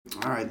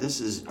All right, this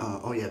is,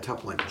 oh yeah,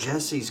 top one.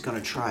 Jesse's going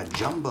to try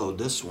jumbo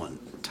this one.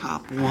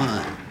 Top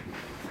one.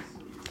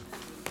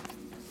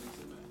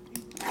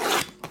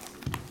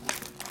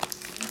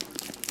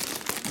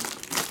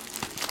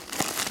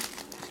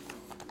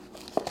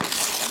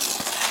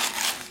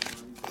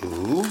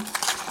 Ooh.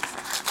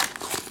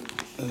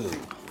 Ooh.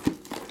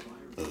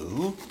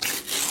 Ooh.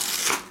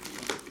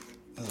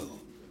 Oh.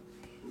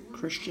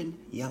 Christian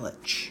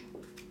Yelich.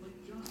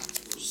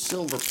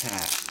 Silver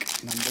pack,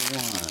 number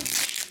 1.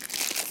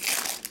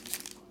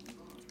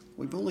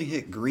 We've only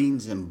hit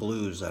greens and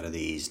blues out of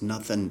these,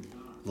 nothing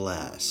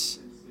less.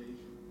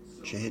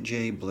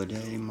 J.J.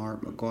 Bleday,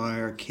 Mark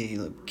McGuire,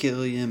 Caleb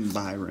Killian,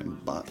 Byron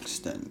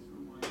Buxton.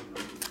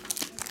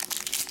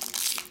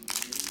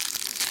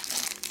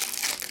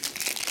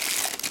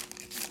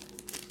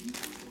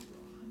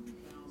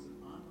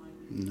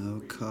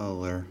 No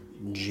color.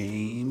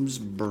 James,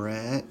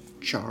 Brett,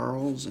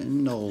 Charles,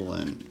 and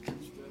Nolan.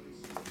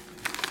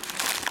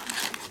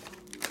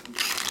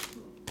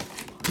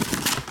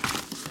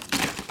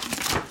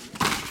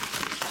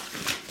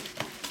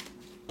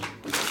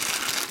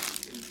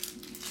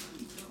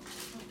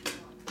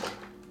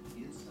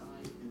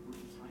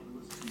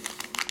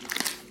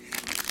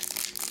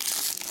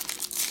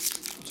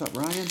 What's up,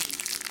 Ryan?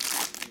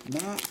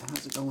 Matt,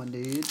 how's it going,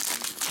 dude?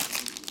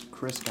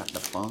 Chris got the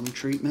phone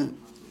treatment.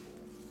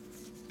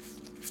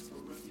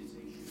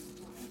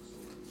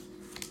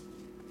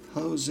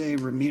 Jose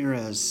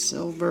Ramirez,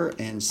 silver,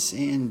 and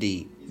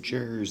Sandy,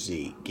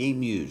 jersey.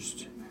 Game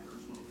used.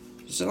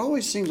 It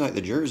always seems like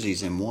the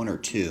jersey's in 1 or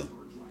 2.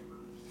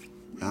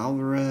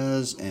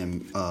 Alvarez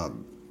and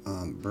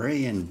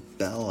Brian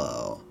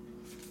Bello.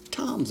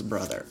 Tom's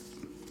brother.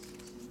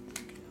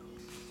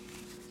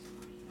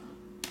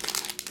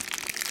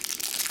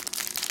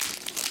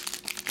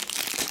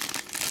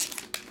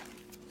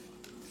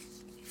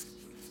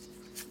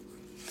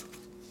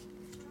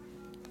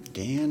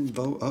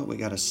 Oh, we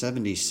got a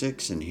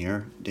 76 in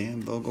here.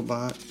 Dan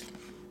Vogelbach.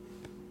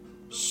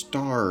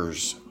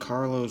 Stars.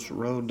 Carlos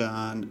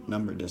Rodon,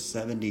 numbered to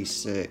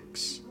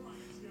 76.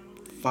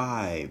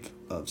 5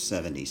 of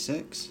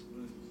 76.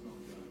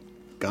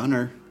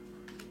 Gunner.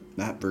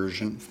 That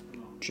version.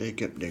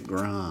 Jacob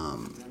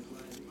deGrom.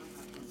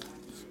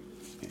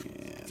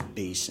 And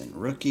base and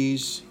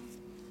rookies.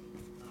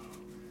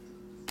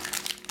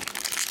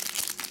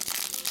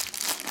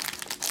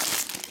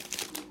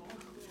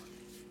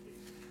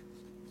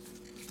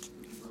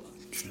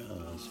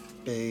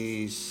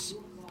 Base.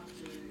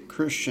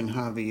 Christian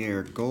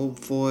Javier, gold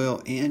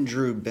foil.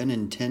 Andrew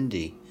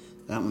Benintendi.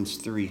 That one's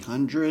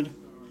 300.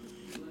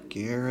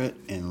 Garrett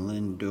and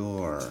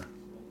Lindor.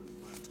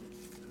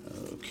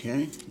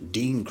 Okay.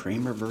 Dean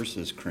Kramer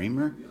versus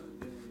Kramer.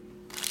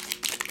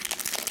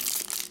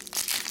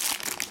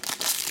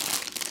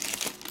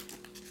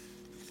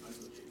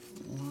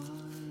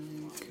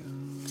 Like a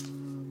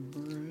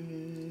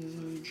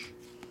bridge.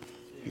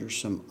 Here's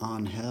some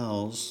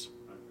Angels.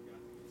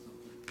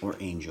 Or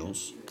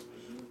Angels.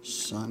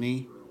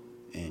 Sonny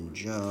and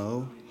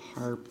Joe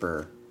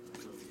Harper.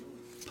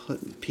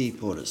 Putting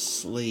people to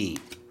sleep.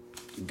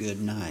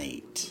 Good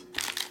night.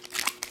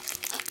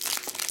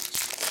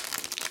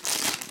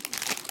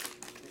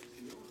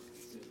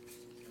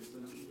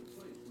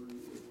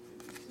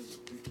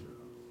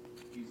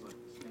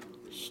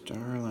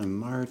 Starlin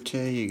Marte,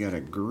 you got a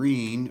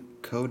green.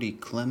 Cody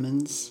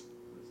Clemens,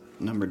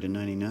 numbered to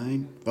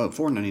 99. Oh,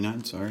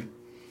 499, sorry.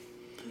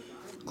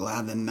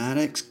 Glavin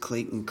Maddox,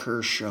 Clayton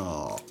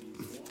Kershaw.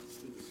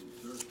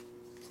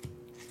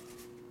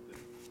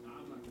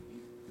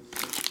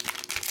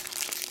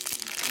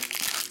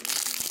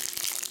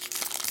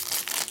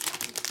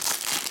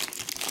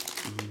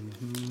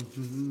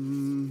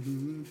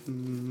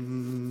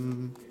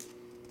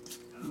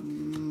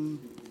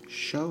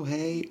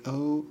 Shohei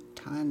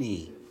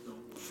Ohtani,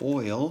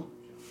 foil.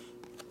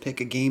 Pick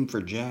a game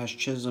for Josh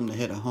Chisholm to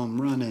hit a home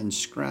run and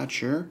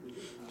scratcher.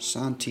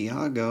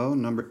 Santiago,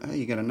 oh,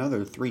 you got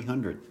another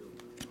 300.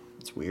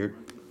 That's weird.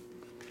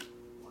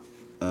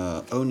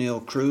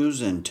 O'Neal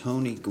Cruz and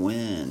Tony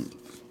Gwynn.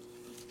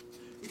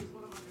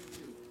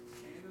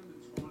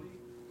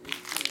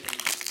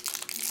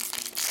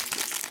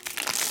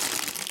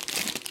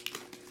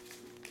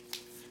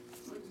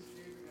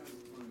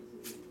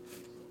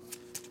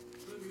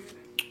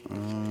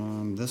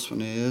 This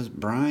one is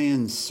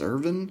Brian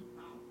Serven.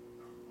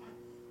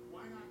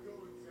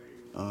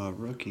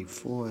 Rookie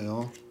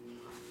foil.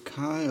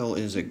 Kyle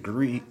is a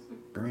green.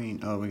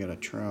 Oh, we got a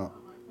Trout.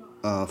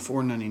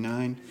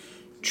 $4.99.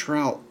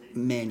 Trout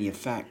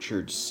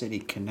manufactured City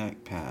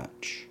Connect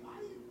patch.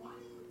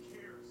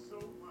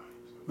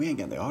 We ain't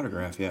got the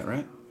autograph yet,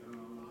 right?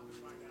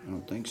 I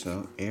don't think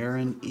so.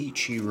 Aaron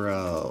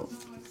Ichiro.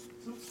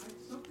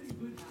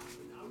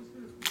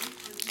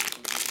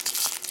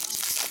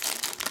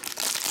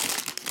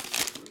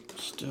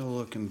 Still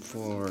looking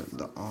for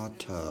the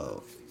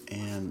auto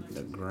and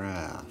the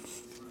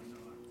graph.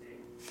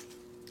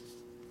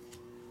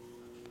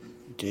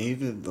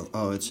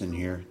 It's in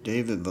here.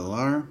 David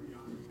Villar.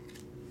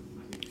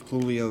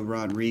 Julio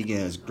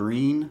Rodriguez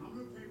green.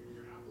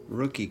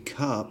 Rookie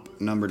Cup,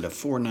 numbered to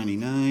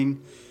 $4.99.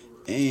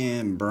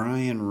 And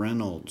Brian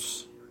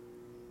Reynolds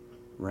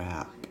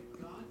wrap.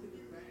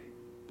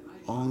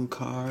 On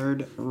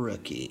card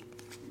rookie.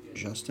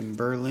 Justin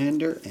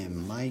Verlander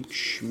and Mike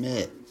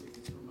Schmidt.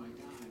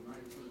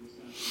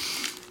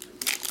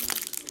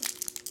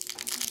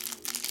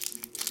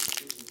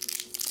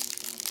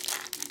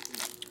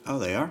 Oh,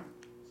 they are?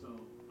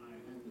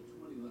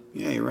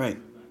 Yeah, you're right.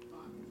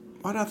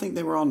 Why do I think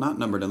they were all not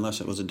numbered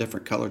unless it was a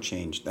different color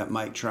change? That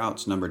Mike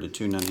Trout's numbered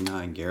to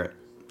 $2.99, Garrett.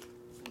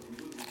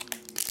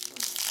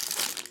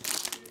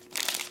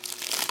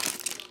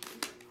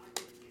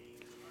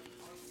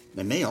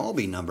 They may all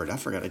be numbered. I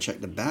forgot to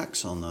check the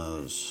backs on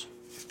those.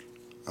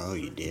 Oh,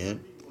 you did?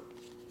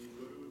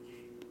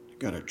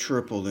 Got a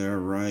triple there,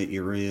 right?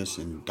 Urias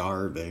and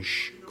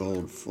Darvish.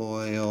 Gold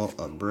foil,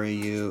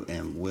 Abreu,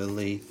 and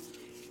Willie.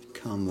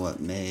 Come what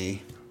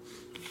may.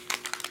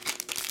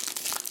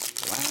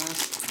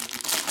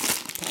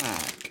 Last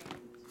pack.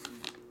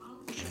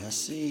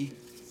 Jesse.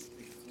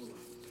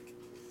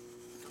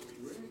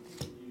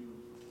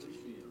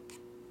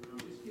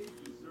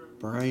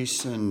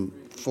 Bryson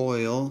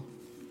foil.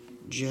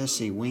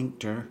 Jesse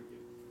Winker.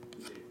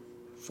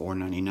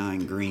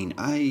 $4.99 green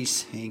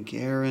ice. Hank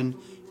Aaron.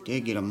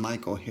 Did get a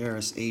Michael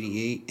Harris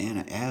 88 and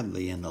an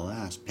Adley in the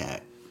last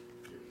pack.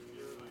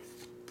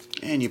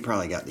 And you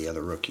probably got the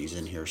other rookies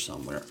in here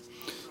somewhere.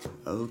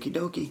 Okie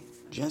dokie.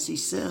 Jesse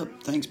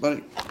Sip. Thanks,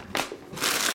 buddy.